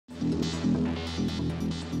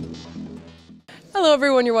Hello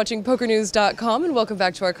everyone, you're watching PokerNews.com and welcome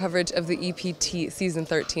back to our coverage of the EPT Season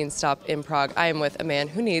 13 stop in Prague. I am with a man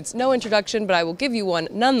who needs no introduction, but I will give you one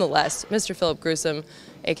nonetheless, Mr. Philipp Gruissem,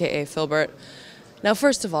 aka Philbert. Now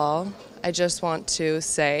first of all, I just want to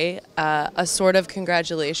say a sort of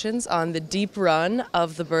congratulations on the deep run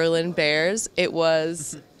of the Berlin Bears. I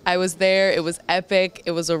was there, it was epic,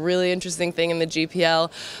 it was a really interesting thing in the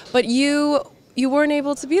GPL, but you weren't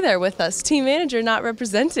able to be there with us, team manager not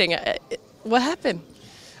representing. What happened?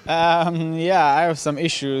 Yeah, I have some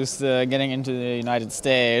issues getting into the United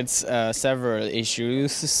States, several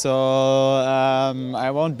issues, so I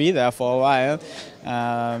won't be there for a while.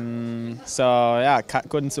 So yeah,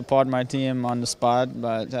 couldn't support my team on the spot,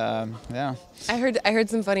 but yeah. I heard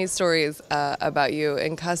some funny stories about you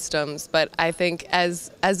in customs, but I think as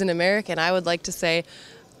an American, I would like to say,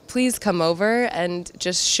 please come over and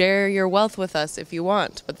just share your wealth with us if you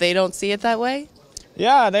want. But they don't see it that way?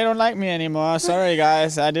 Yeah, they don't like me anymore. Sorry,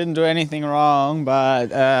 guys. I didn't do anything wrong, but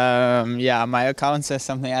yeah, my account says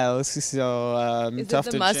something else. So Is tough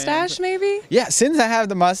it to the mustache, change. maybe? Yeah, since I have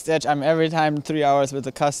the mustache, I'm every time 3 hours with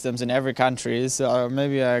the customs in every country. So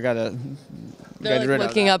maybe I gotta They're get rid like of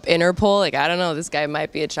looking that. up Interpol. Like, I don't know, this guy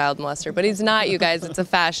might be a child molester, but he's not, you guys. It's a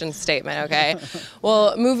fashion statement, okay?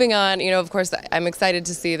 Well, moving on, you know, of course, I'm excited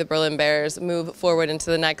to see the Berlin Bears move forward into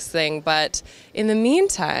the next thing. But in the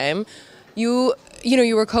meantime, you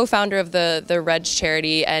were co-founder of the Reg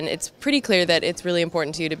charity, and it's pretty clear that it's really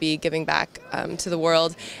important to you to be giving back to the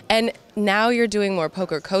world. And now you're doing more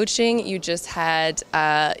poker coaching. You just had,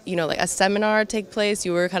 like a seminar take place.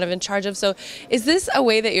 You were kind of in charge of. So, is this a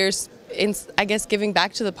way that you're, I guess, giving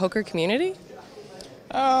back to the poker community?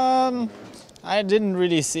 I didn't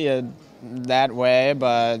really see it that way,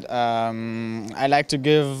 but I like to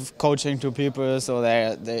give coaching to people so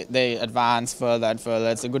they advance further and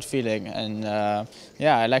further. It's a good feeling, and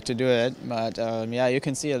yeah, I like to do it. But yeah, you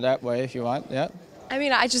can see it that way if you want. Yeah. I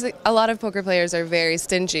mean, I just think a lot of poker players are very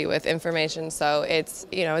stingy with information, so it's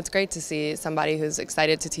great to see somebody who's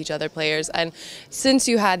excited to teach other players. And since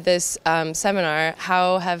you had this seminar,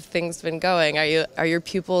 how have things been going? Are your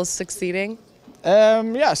pupils succeeding?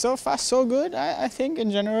 Yeah, so far so good, I think, in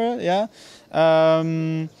general, yeah.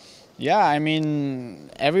 Yeah, I mean,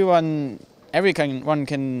 everyone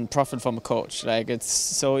can profit from a coach. Like, it's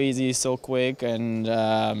so easy, so quick, and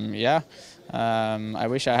yeah. I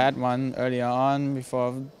wish I had one earlier on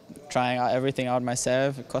before trying everything out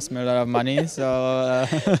myself. It cost me a lot of money, so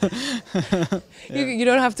you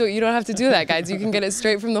don't have to do that, guys. You can get it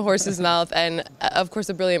straight from the horse's mouth, and of course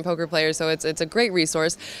a brilliant poker player, so it's a great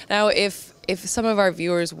resource. Now, if some of our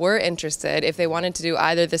viewers were interested, if they wanted to do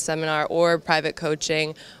either the seminar or private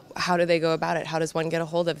coaching, how do they go about it? How does one get a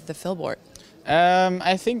hold of the Philbort?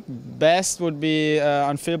 I think best would be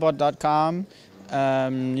on philbort.com.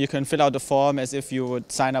 You can fill out the form as if you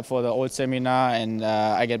would sign up for the old seminar, and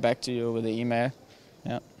I get back to you with the email.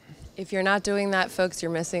 Yeah. If you're not doing that, folks, you're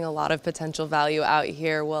missing a lot of potential value out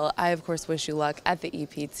here. Well, I, of course, wish you luck at the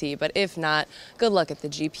EPT, but if not, good luck at the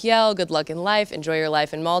GPL, good luck in life, enjoy your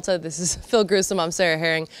life in Malta. This is Phil Gruissem, I'm Sarah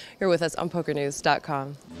Herring. You're with us on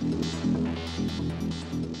PokerNews.com.